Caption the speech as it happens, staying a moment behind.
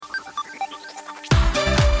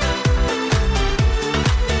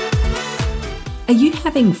Are you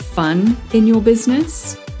having fun in your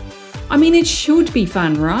business? I mean, it should be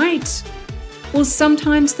fun, right? Well,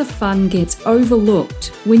 sometimes the fun gets overlooked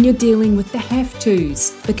when you're dealing with the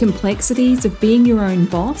have-tos, the complexities of being your own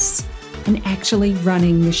boss and actually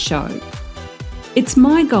running the show. It's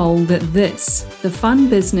my goal that this, the Fun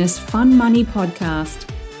Business, Fun Money podcast,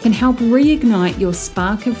 can help reignite your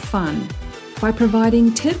spark of fun by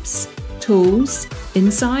providing tips, tools,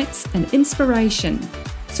 insights, and inspiration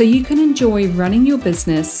so you can enjoy running your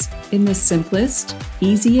business in the simplest,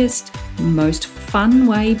 easiest, most fun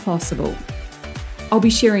way possible. I'll be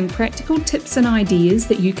sharing practical tips and ideas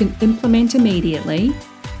that you can implement immediately,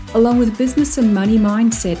 along with business and money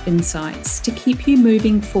mindset insights to keep you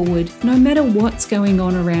moving forward no matter what's going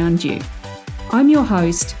on around you. I'm your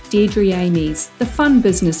host, Deirdre Amies, the Fun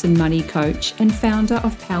Business and Money Coach and founder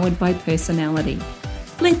of Powered by Personality.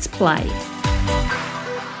 Let's play.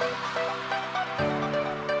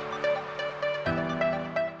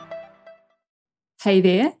 Hey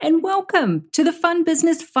there, and welcome to the Fun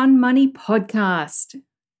Business, Fun Money podcast.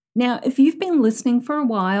 Now, if you've been listening for a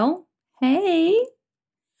while, hey,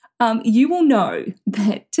 you will know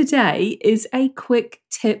that today is a quick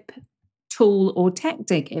tip, tool, or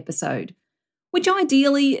tactic episode, which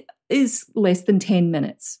ideally is less than 10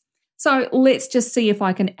 minutes. So let's just see if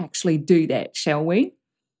I can actually do that, shall we?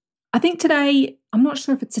 I think today, I'm not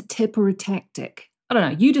sure if it's a tip or a tactic. I don't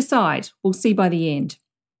know, you decide. We'll see by the end.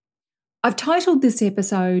 I've titled this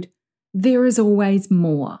episode, There Is Always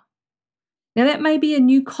More. Now that may be a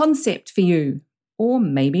new concept for you, or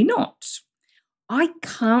maybe not. I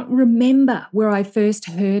can't remember where I first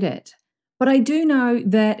heard it, but I do know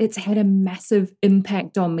that it's had a massive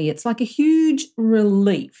impact on me. It's like a huge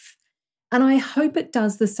relief, and I hope it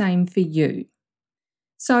does the same for you.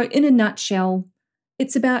 So in a nutshell,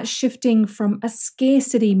 it's about shifting from a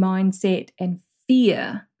scarcity mindset and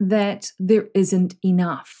fear that there isn't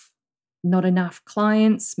enough. Not enough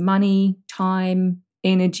clients, money, time,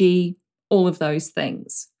 energy, all of those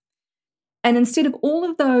things. And instead of all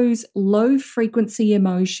of those low frequency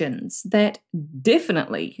emotions that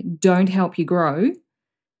definitely don't help you grow,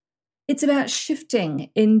 it's about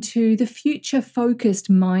shifting into the future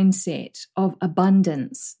focused mindset of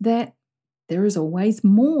abundance that there is always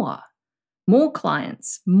more. More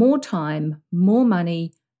clients, more time, more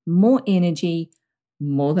money, more energy,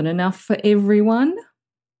 more than enough for everyone.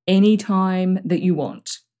 Anytime that you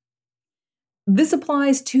want. This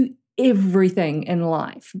applies to everything in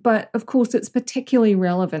life, but of course it's particularly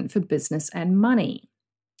relevant for business and money.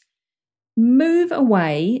 Move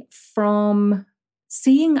away from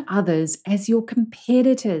seeing others as your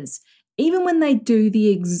competitors, even when they do the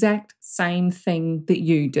exact same thing that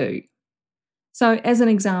you do. So as an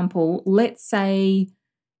example, let's say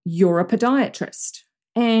you're a podiatrist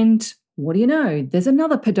and what do you know? There's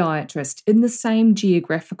another podiatrist in the same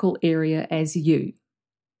geographical area as you.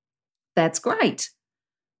 That's great.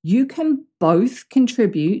 You can both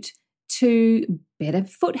contribute to better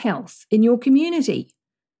foot health in your community.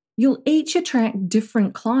 You'll each attract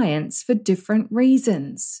different clients for different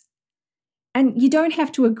reasons. And you don't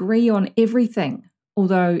have to agree on everything,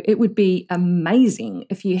 although it would be amazing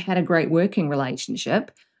if you had a great working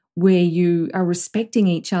relationship where you are respecting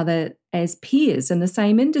each other as peers in the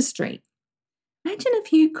same industry. Imagine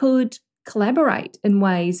if you could collaborate in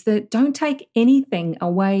ways that don't take anything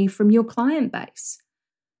away from your client base.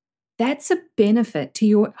 That's a benefit to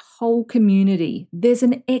your whole community. There's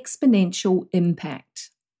an exponential impact.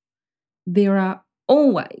 There are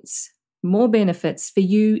always more benefits for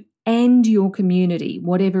you and your community,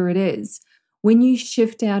 whatever it is, when you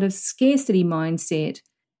shift out of scarcity mindset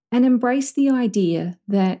and embrace the idea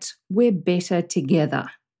that we're better together.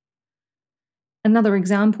 Another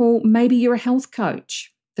example, maybe you're a health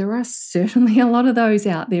coach. There are certainly a lot of those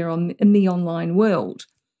out there in the online world.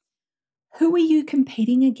 Who are you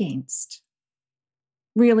competing against?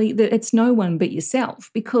 Really, it's no one but yourself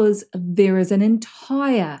because there is an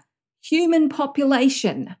entire human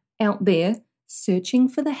population out there searching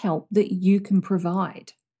for the help that you can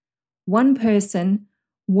provide. One person,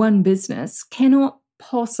 one business cannot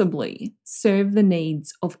possibly serve the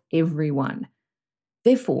needs of everyone.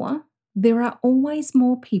 Therefore, there are always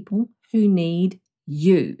more people who need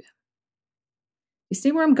you. You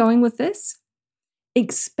see where I'm going with this?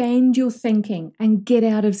 Expand your thinking and get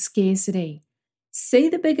out of scarcity. See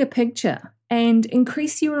the bigger picture and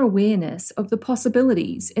increase your awareness of the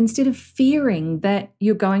possibilities instead of fearing that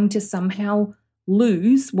you're going to somehow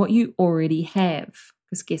lose what you already have.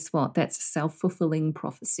 Because guess what? That's a self-fulfilling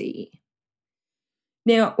prophecy.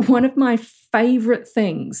 Now, one of my favorite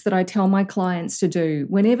things that I tell my clients to do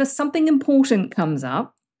whenever something important comes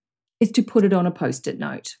up is to put it on a Post-it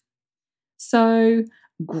note. So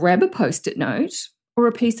grab a Post-it note or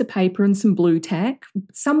a piece of paper and some blue tack,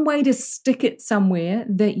 some way to stick it somewhere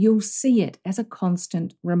that you'll see it as a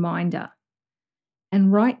constant reminder.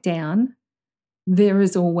 And write down, there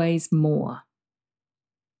is always more.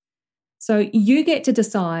 So you get to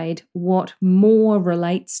decide what more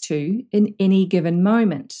relates to in any given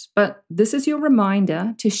moment. But this is your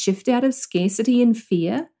reminder to shift out of scarcity and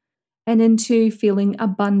fear and into feeling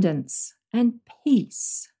abundance and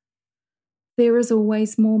peace. There is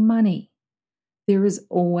always more money. There is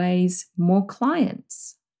always more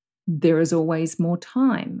clients. There is always more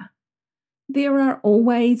time. There are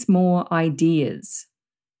always more ideas.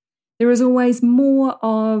 There is always more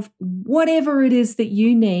of whatever it is that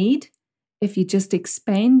you need if you just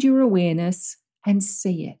expand your awareness and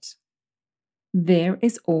see it. There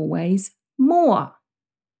is always more.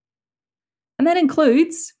 And that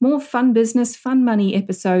includes more Fun Business, Fun Money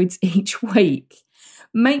episodes each week.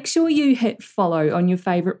 Make sure you hit follow on your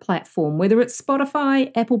favorite platform, whether it's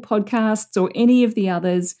Spotify, Apple Podcasts, or any of the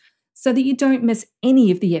others, so that you don't miss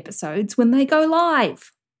any of the episodes when they go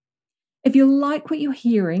live. If you like what you're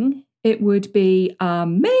hearing, it would be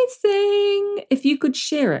amazing if you could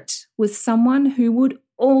share it with someone who would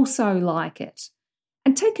also like it.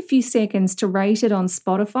 And take a few seconds to rate it on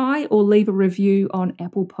Spotify or leave a review on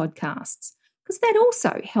Apple Podcasts, because that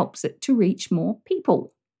also helps it to reach more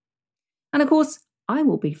people. And of course, I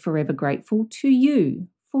will be forever grateful to you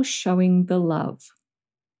for showing the love.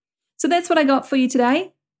 So that's what I got for you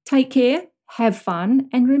today. Take care, have fun,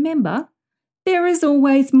 and remember, there is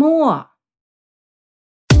always more.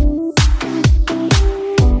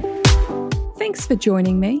 Thanks for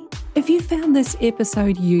joining me. If you found this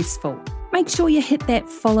episode useful, make sure you hit that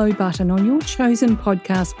follow button on your chosen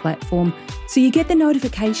podcast platform so you get the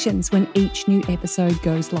notifications when each new episode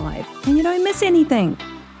goes live and you don't miss anything.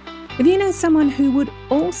 If you know someone who would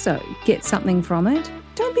also get something from it,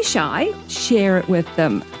 don't be shy, share it with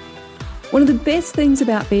them. One of the best things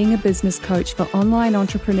about being a business coach for online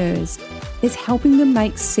entrepreneurs is helping them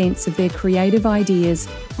make sense of their creative ideas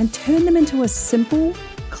and turn them into a simple,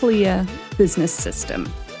 clear business system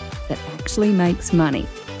that actually makes money.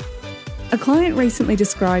 A client recently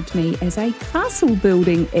described me as a castle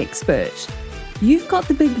building expert. You've got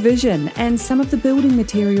the big vision and some of the building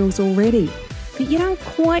materials already, but you don't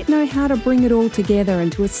quite know how to bring it all together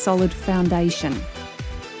into a solid foundation.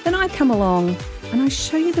 Then I come along and I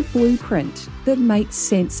show you the blueprint that makes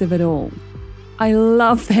sense of it all. I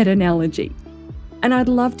love that analogy. And I'd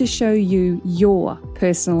love to show you your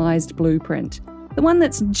personalized blueprint, the one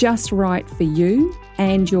that's just right for you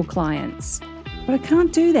and your clients. But I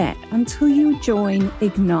can't do that until you join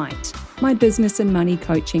Ignite, my business and money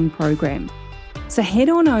coaching program. So head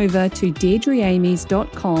on over to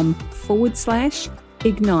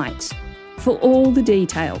deirdreamies.com/ignite for all the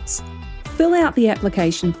details. Fill out the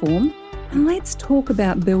application form and let's talk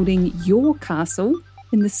about building your castle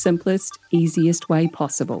in the simplest, easiest way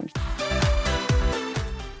possible.